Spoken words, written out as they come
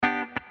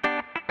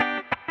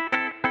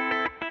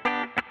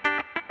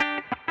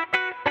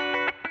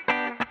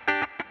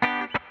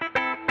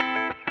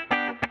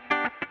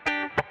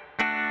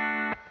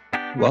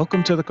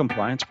Welcome to the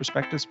Compliance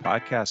Perspectives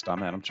podcast.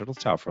 I'm Adam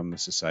Turteltaub from the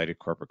Society of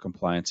Corporate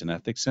Compliance and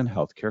Ethics and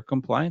Healthcare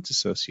Compliance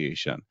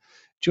Association.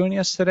 Joining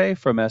us today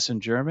from Essen,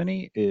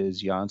 Germany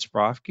is Jan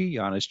Sprafke.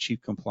 Jan is Chief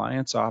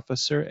Compliance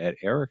Officer at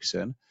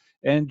Ericsson.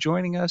 And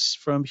joining us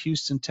from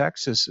Houston,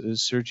 Texas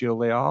is Sergio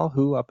Leal,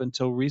 who up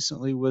until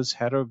recently was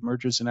head of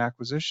mergers and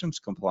acquisitions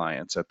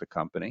compliance at the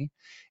company.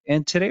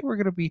 And today we're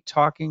going to be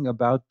talking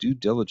about due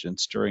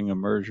diligence during a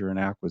merger and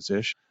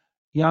acquisition.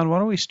 Jan, why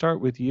don't we start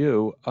with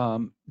you?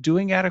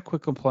 Doing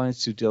adequate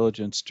compliance due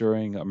diligence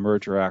during a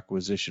merger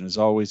acquisition is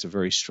always a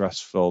very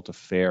stressful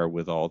affair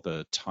with all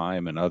the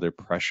time and other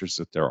pressures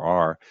that there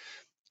are.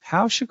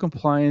 How should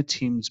compliance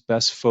teams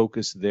best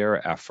focus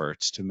their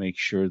efforts to make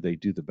sure they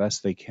do the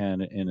best they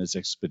can in as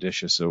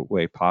expeditious a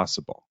way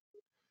possible?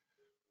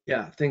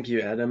 Yeah, thank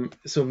you, Adam.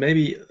 So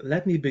maybe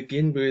let me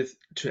begin with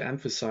to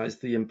emphasize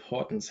the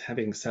importance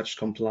having such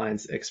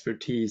compliance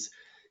expertise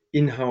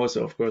in-house,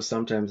 or of course,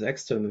 sometimes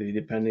externally,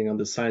 depending on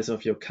the size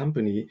of your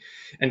company,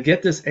 and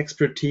get this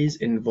expertise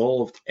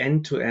involved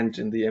end to end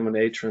in the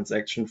M&A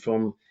transaction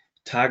from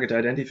target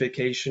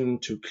identification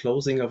to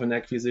closing of an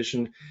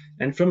acquisition.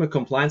 And from a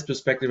compliance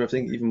perspective, I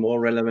think even more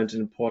relevant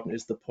and important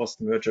is the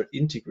post-merger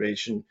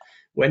integration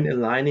when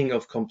aligning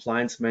of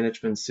compliance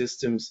management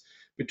systems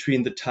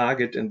between the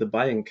target and the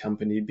buying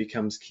company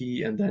becomes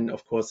key. And then,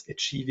 of course,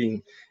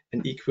 achieving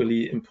an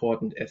equally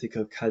important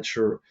ethical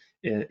culture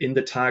in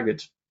the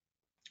target.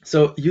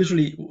 So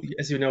usually,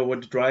 as you know,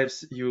 what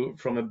drives you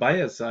from a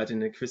buyer side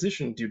in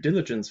acquisition due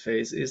diligence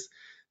phase is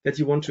that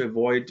you want to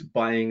avoid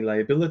buying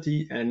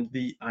liability and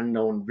the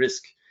unknown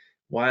risk.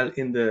 While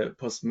in the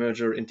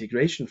post-merger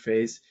integration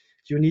phase,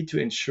 you need to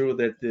ensure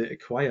that the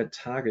acquired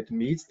target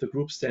meets the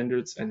group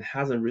standards and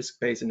has a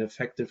risk-based and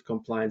effective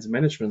compliance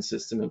management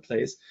system in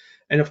place,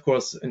 and of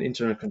course, an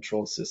internal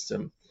control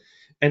system.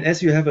 And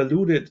as you have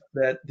alluded,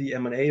 that the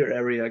M&A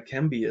area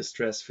can be a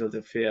stress-filled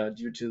affair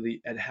due to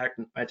the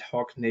ad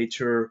hoc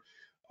nature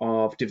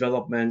of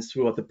developments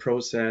throughout the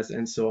process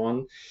and so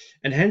on.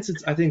 And hence,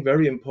 it's, I think,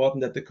 very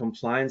important that the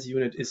compliance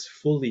unit is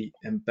fully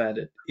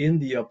embedded in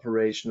the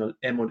operational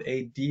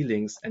M&A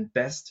dealings, and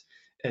best,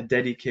 a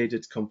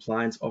dedicated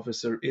compliance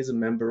officer is a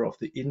member of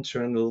the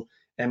internal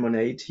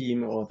M&A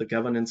team or the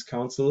governance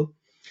council.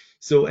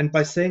 So, and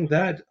by saying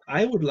that,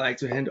 I would like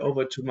to hand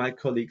over to my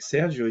colleague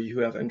Sergio, you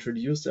have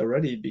introduced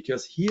already,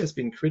 because he has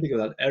been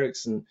critical at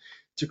Ericsson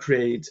to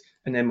create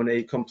an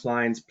M&A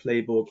compliance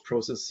playbook,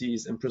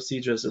 processes, and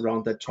procedures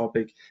around that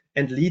topic,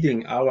 and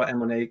leading our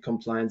M&A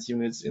compliance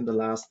units in the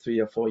last 3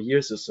 or 4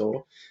 years or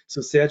so.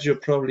 So,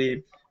 Sergio,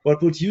 probably,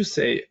 what would you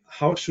say?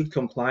 How should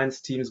compliance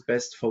teams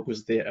best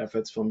focus their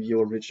efforts from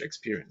your rich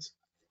experience?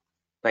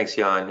 Thanks,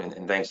 Jan,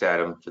 and thanks,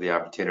 Adam, for the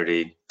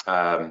opportunity.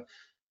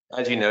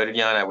 As you noted,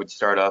 Jan, I would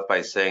start off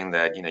by saying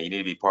that you need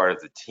to be part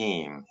of the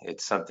team.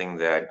 It's something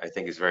that I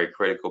think is very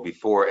critical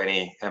before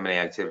any M&A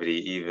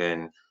activity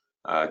even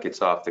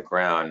gets off the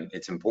ground.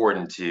 It's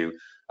important to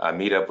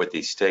meet up with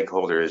these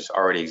stakeholders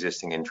already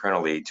existing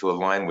internally to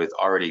align with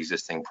already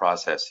existing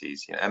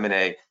processes.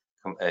 M&A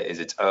is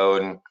its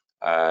own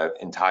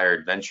entire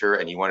adventure,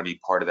 and you want to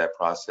be part of that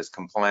process.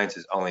 Compliance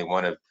is only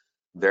one of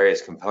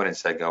various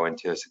components that go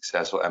into a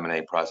successful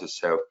M&A process.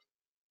 So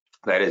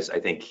that is, I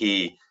think,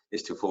 key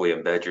is to fully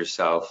embed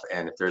yourself.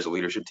 And if there's a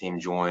leadership team,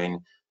 join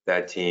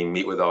that team,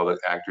 meet with all the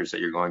actors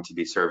that you're going to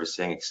be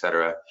servicing, et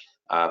cetera.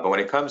 But when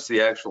it comes to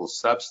the actual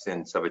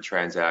substance of a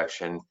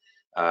transaction,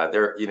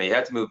 you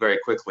have to move very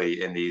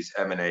quickly in these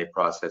M&A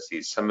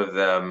processes. Some of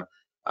them,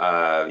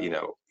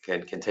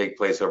 can take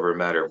place over a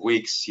matter of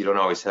weeks. You don't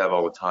always have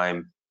all the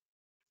time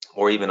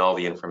or even all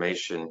the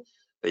information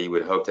that you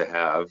would hope to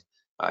have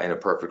in a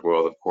perfect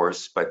world, of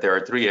course. But there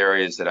are three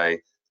areas that I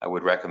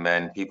would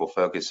recommend people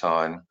focus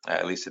on,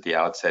 at least at the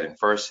outset. And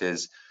first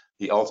is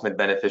the ultimate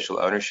beneficial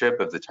ownership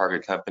of the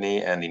target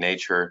company and the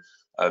nature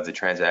of the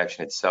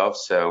transaction itself.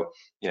 So,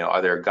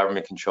 are there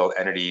government-controlled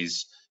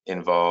entities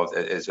involved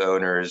as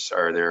owners?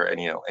 Are there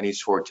any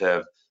sort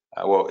of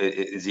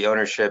is the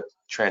ownership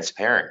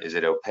transparent? Is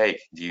it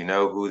opaque? Do you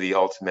know who the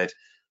ultimate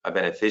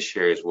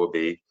beneficiaries will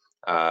be?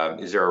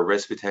 Is there a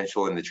risk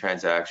potential in the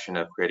transaction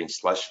of creating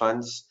slush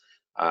funds?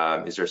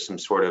 Is there some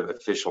sort of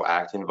official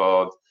act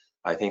involved?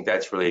 I think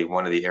that's really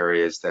one of the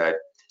areas that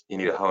you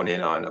need to hone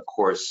in on. Of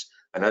course,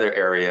 another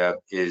area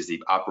is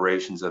the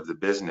operations of the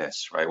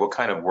business, right? What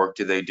kind of work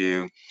do they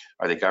do?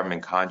 Are they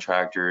government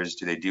contractors?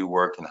 Do they do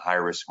work in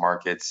high-risk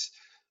markets?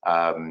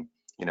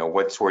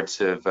 What sorts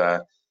of,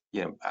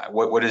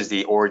 what is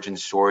the origin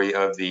story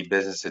of the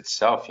business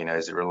itself?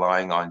 Is it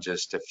relying on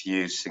just a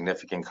few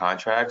significant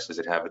contracts? Does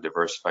it have a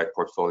diversified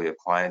portfolio of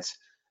clients,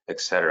 et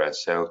cetera?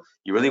 So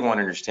you really want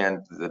to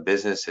understand the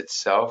business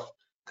itself,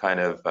 kind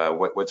of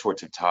what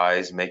sorts of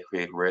ties may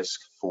create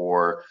risk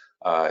for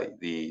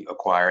the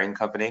acquiring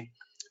company.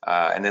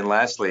 And then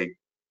lastly,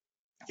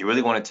 you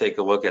really want to take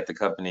a look at the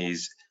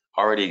company's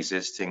already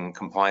existing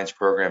compliance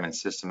program and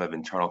system of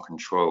internal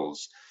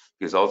controls,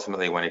 because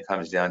ultimately when it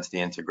comes down to the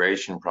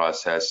integration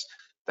process,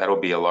 that'll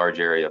be a large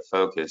area of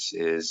focus,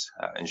 is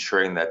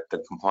ensuring that the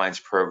compliance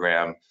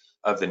program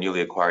of the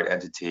newly acquired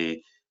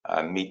entity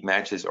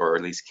matches or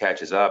at least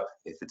catches up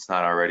if it's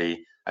not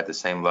already at the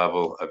same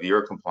level of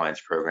your compliance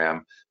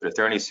program. But if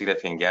there are any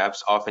significant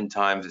gaps,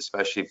 oftentimes,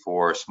 especially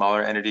for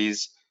smaller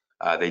entities,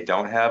 they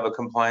don't have a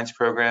compliance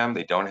program.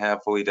 They don't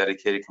have fully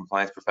dedicated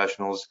compliance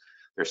professionals.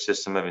 Their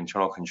system of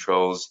internal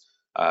controls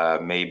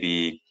may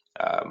be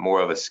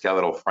more of a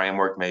skeletal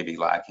framework, may be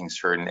lacking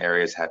certain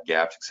areas, have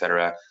gaps, et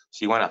cetera.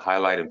 So you want to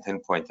highlight and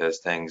pinpoint those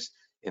things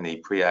in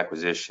the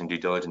pre-acquisition due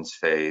diligence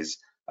phase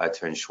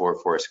to ensure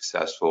for a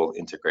successful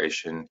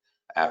integration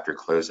after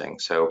closing.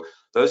 So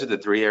those are the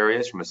three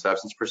areas from a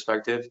substance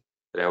perspective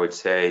that I would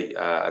say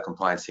a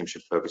compliance team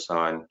should focus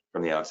on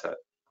from the outset.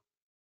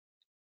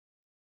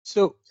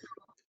 So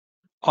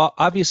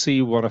obviously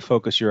you want to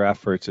focus your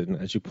efforts,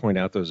 and as you point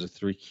out, those are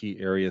three key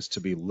areas to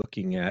be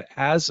looking at.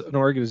 As an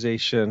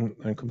organization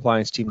and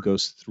compliance team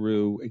goes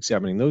through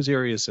examining those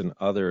areas and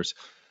others,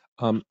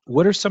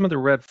 what are some of the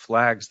red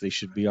flags they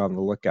should be on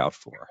the lookout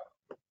for?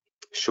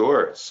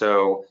 Sure.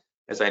 So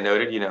as I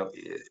noted,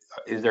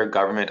 is there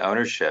government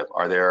ownership?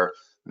 Are there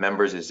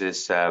members? Is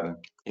this, are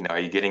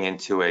you getting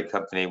into a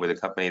company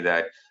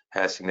that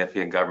has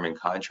significant government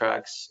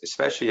contracts,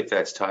 especially if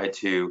that's tied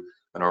to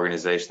an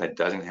organization that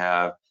doesn't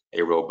have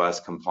a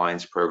robust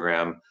compliance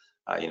program?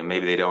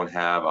 Maybe they don't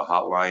have a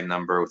hotline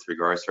number with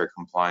regards to their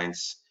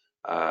compliance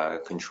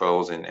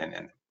controls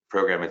and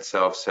program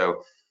itself.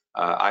 So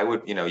I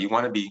would, you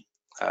want to be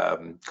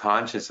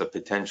conscious of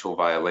potential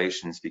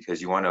violations because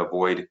you want to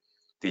avoid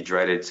the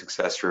dreaded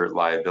successor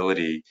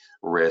liability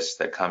risk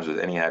that comes with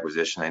any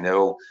acquisition. I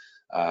know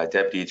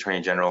Deputy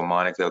Attorney General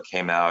Monaco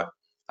came out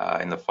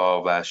in the fall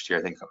of last year,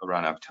 I think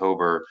around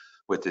October,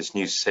 with this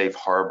new safe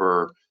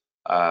harbor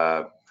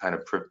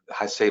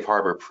safe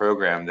harbor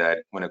program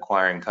that when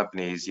acquiring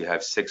companies, you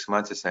have 6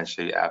 months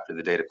essentially after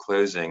the date of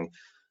closing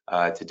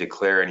to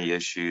declare any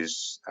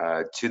issues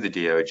to the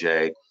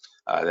DOJ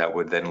that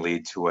would then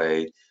lead to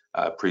a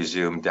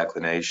presumed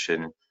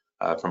declination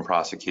from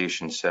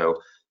prosecution.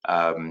 So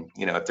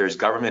if there's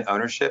government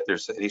ownership,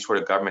 there's any sort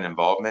of government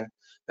involvement,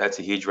 that's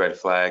a huge red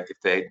flag.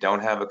 If they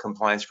don't have a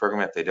compliance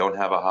program, if they don't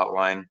have a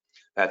hotline,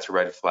 that's a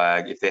red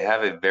flag. If they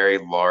have a very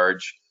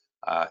large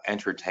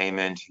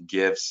entertainment,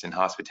 gifts, and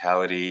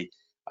hospitality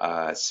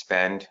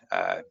spend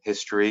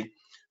history,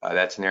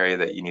 that's an area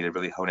that you need to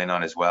really hone in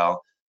on as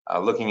well.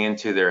 Looking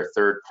into their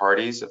third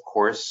parties, of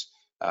course,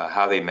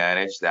 how they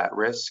manage that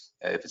risk.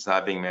 If it's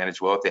not being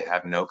managed well, if they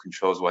have no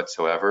controls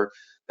whatsoever,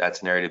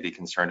 that's an area to be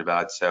concerned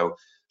about. So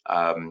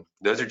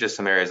those are just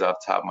some areas off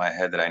the top of my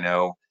head that I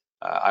know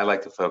I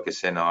like to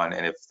focus in on,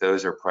 and if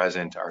those are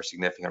present, are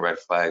significant red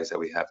flags that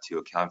we have to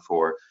account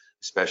for,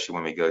 especially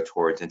when we go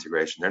towards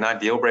integration. They're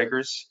not deal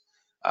breakers,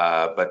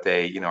 but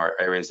they, are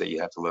areas that you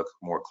have to look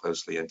more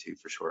closely into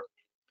for sure.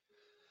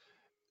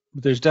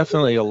 There's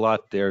definitely a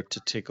lot there to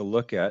take a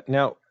look at.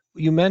 Now,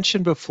 you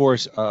mentioned before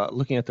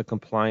looking at the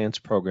compliance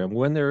program.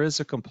 When there is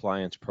a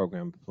compliance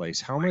program in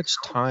place, how much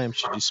time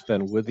should you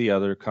spend with the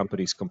other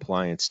company's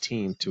compliance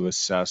team to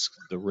assess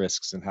the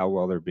risks and how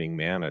well they're being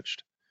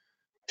managed?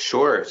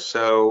 Sure.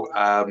 So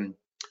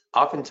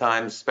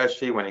oftentimes,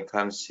 especially when it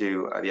comes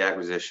to the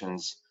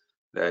acquisitions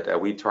that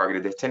we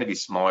targeted, they tend to be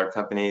smaller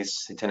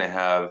companies. They tend to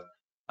have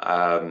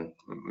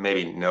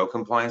maybe no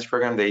compliance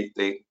program.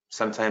 They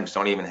sometimes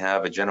don't even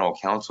have a general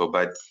counsel.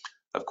 But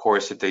of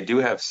course, if they do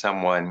have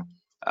someone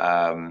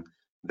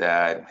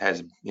that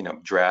has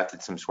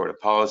drafted some sort of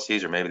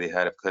policies, or maybe they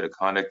had a code of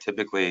conduct,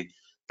 typically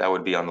that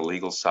would be on the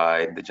legal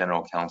side, the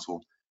general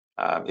counsel.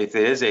 If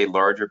it is a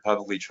larger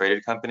publicly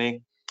traded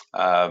company,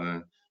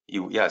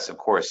 yes, of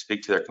course,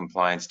 speak to their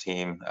compliance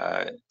team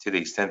to the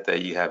extent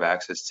that you have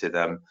access to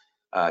them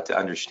to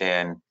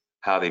understand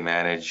how they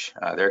manage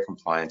their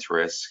compliance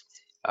risks.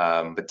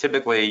 But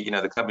typically,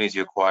 the companies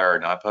you acquire are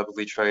not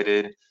publicly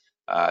traded.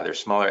 They're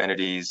smaller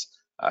entities.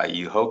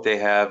 You hope they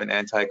have an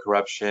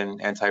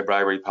anti-corruption,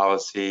 anti-bribery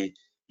policy.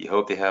 You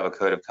hope they have a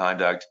code of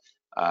conduct.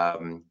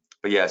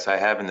 But yes, I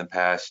have in the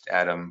past,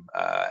 Adam,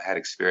 had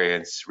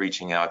experience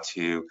reaching out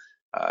to,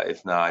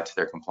 if not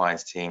their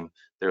compliance team,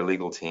 their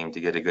legal team,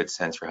 to get a good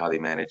sense for how they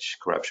manage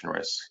corruption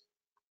risks.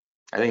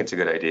 I think it's a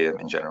good idea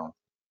in general.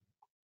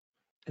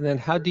 And then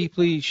how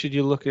deeply should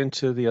you look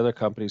into the other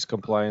company's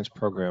compliance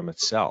program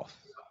itself?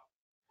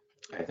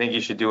 I think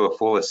you should do a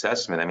full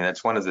assessment. I mean,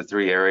 that's one of the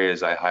three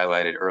areas I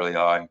highlighted early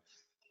on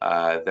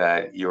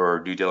that your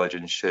due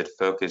diligence should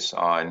focus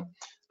on,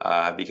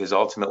 because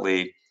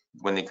ultimately,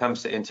 when it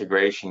comes to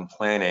integration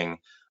planning,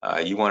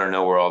 you want to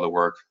know where all the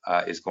work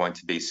is going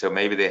to be. So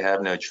maybe they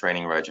have no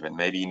training regimen.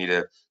 Maybe you need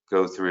to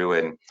go through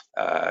and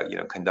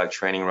conduct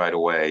training right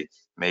away.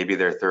 Maybe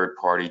their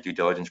third-party due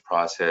diligence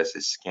process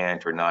is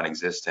scant or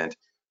non-existent.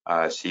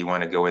 So you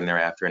want to go in there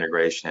after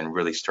integration and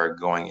really start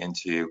going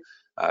into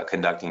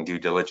conducting due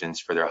diligence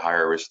for their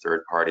higher risk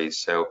third parties.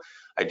 So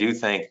I do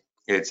think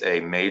it's a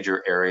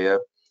major area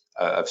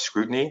of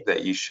scrutiny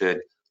that you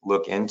should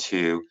look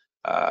into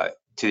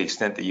to the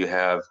extent that you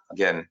have,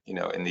 again,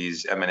 in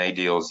these M&A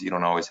deals, you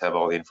don't always have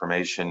all the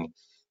information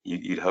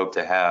you'd hope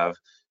to have.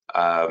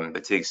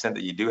 But to the extent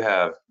that you do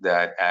have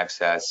that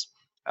access,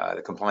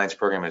 the compliance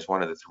program is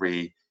one of the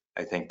three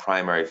I think,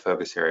 primary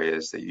focus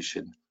areas that you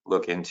should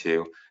look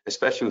into,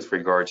 especially with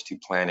regards to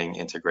planning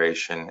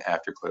integration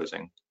after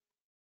closing.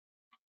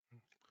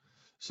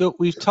 So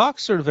we've talked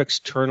sort of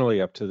externally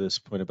up to this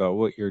point about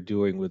what you're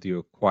doing with the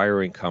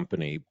acquiring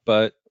company,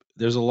 but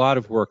there's a lot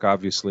of work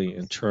obviously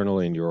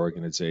internally in your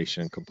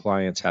organization.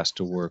 Compliance has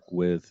to work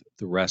with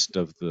the rest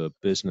of the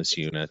business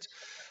unit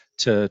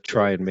to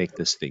try and make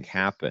this thing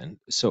happen.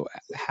 So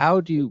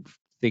how do you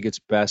think it's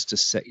best to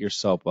set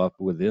yourself up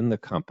within the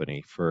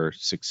company for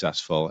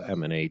successful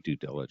M&A due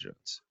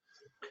diligence?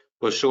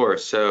 Well, sure.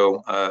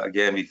 So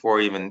again,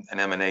 before even an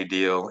M&A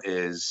deal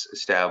is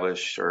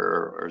established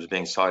or is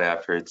being sought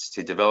after, it's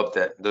to develop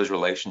those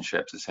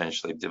relationships,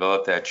 essentially,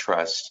 develop that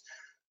trust.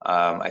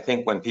 I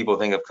think when people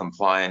think of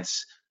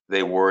compliance,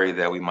 they worry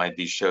that we might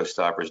be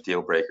showstoppers,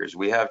 deal breakers.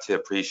 We have to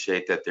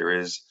appreciate that there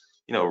is,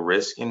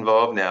 risk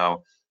involved.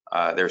 Now,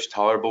 there's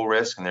tolerable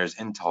risk and there's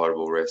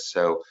intolerable risk.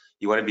 So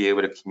you want to be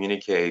able to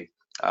communicate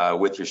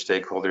with your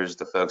stakeholders,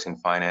 the folks in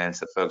finance,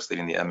 the folks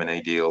leading the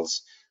M&A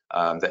deals,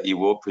 that you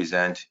will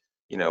present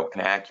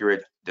an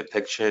accurate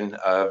depiction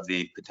of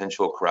the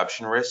potential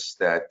corruption risks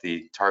that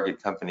the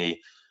target company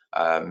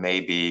may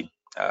be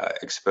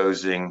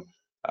exposing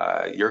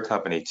your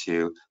company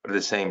to. But at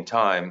the same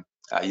time,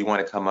 you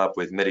want to come up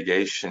with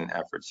mitigation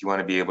efforts. You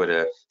want to be able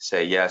to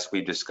say, yes,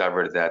 we've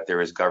discovered that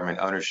there is government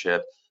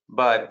ownership,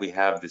 but we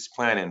have this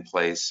plan in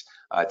place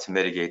to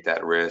mitigate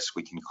that risk.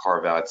 We can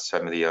carve out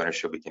some of the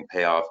ownership. We can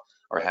pay off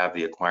or have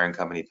the acquiring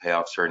company pay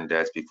off certain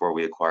debts before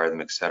we acquire them,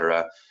 et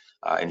cetera.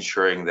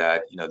 Ensuring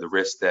that the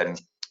risk then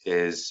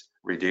is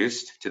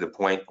reduced to the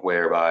point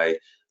whereby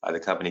the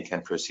company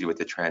can proceed with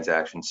the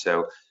transaction.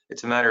 So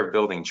it's a matter of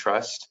building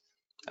trust,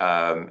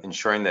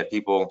 ensuring that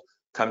people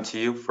come to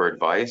you for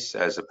advice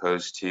as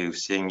opposed to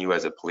seeing you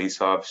as a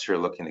police officer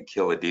looking to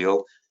kill a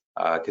deal,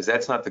 because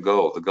that's not the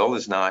goal. The goal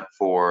is not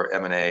for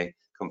M&A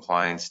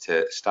compliance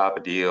to stop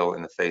a deal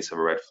in the face of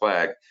a red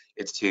flag.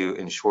 It's to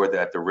ensure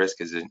that the risk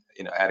is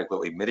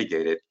adequately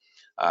mitigated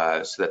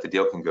so that the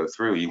deal can go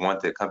through. You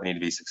want the company to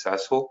be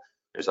successful.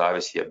 There's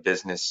obviously a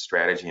business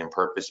strategy and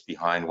purpose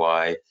behind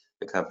why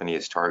the company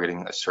is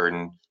targeting a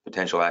certain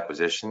potential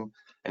acquisition.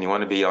 And you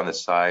want to be on the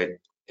side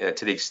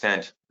to the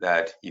extent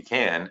that you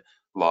can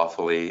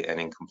lawfully and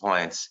in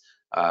compliance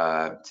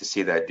to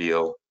see that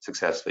deal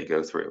successfully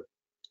go through.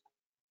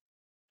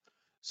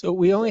 So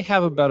we only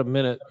have about a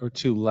minute or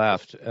two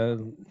left.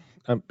 And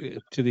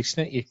to the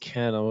extent you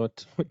can, I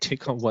want to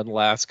take on one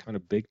last kind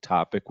of big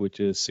topic, which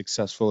is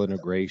successful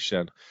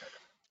integration.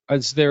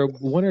 Is there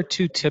one or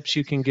two tips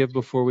you can give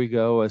before we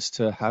go as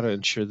to how to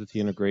ensure that the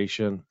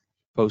integration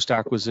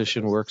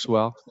post-acquisition works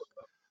well?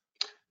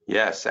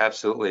 Yes,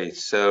 absolutely.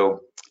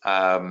 So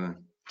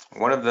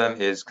one of them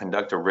is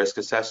conduct a risk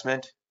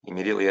assessment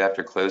immediately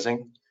after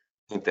closing.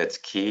 I think that's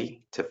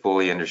key to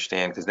fully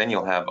understand, because then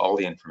you'll have all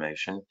the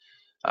information.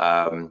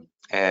 And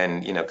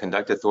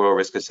conduct a thorough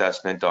risk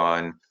assessment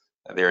on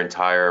their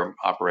entire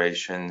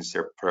operations,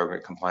 their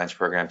program, compliance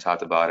program, top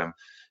to bottom.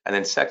 And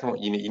then second,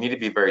 you need to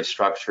be very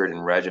structured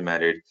and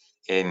regimented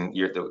in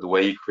the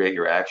way you create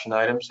your action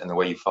items and the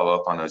way you follow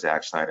up on those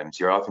action items.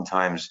 You're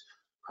oftentimes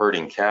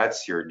herding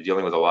cats. You're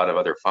dealing with a lot of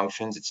other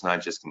functions. It's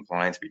not just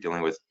compliance. You're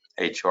dealing with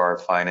HR,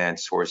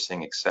 finance,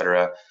 sourcing, et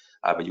cetera.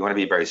 But you want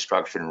to be very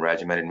structured and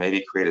regimented.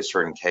 Maybe create a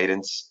certain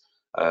cadence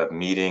of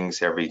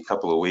meetings every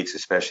couple of weeks,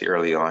 especially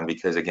early on,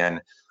 because again,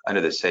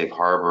 under the safe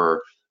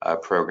harbor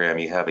program,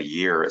 you have a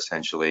year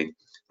essentially,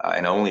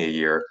 and only a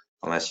year,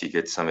 unless you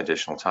get some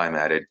additional time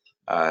added,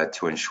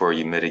 to ensure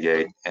you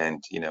mitigate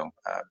and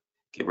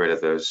get rid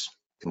of those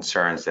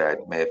concerns that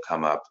may have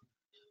come up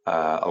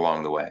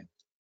along the way.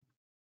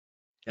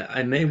 Yeah,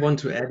 I may want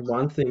to add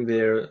one thing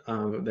there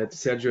that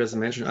Sergio has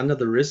mentioned under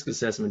the risk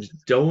assessment.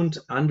 Don't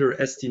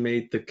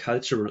underestimate the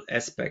cultural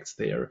aspects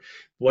there.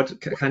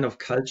 What kind of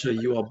culture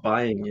you are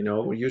buying?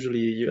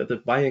 Usually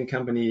the buying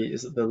company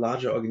is the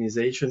larger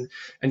organization,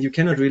 and you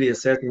cannot really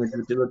assess in the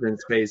due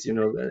diligence phase.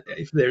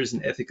 If there is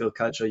an ethical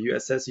culture, you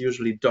assess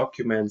usually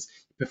documents,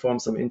 perform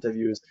some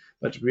interviews,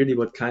 but really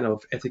what kind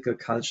of ethical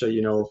culture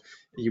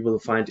you will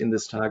find in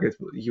this target,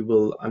 you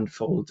will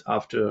unfold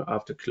after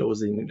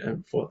closing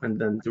and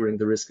then during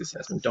the risk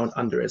assessment. Don't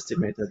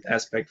underestimate that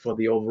aspect for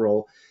the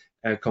overall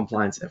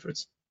compliance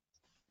efforts.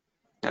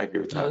 I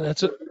agree with that.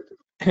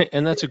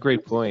 That's a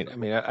great point. I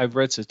mean, I've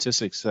read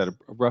statistics that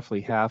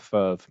roughly half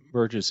of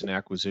mergers and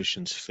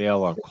acquisitions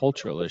fail on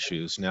cultural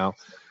issues. Now,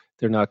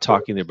 they're not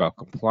talking about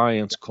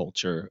compliance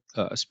culture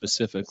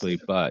specifically,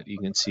 but you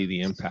can see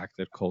the impact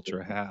that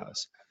culture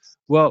has.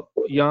 Well,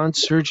 Jan,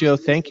 Sergio,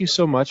 thank you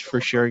so much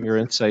for sharing your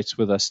insights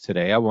with us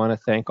today. I want to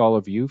thank all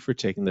of you for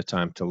taking the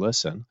time to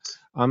listen.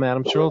 I'm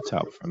Adam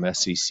Turteltaub from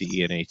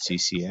SCCE and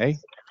HCCA.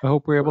 I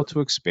hope we're able to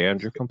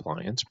expand your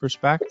compliance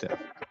perspective.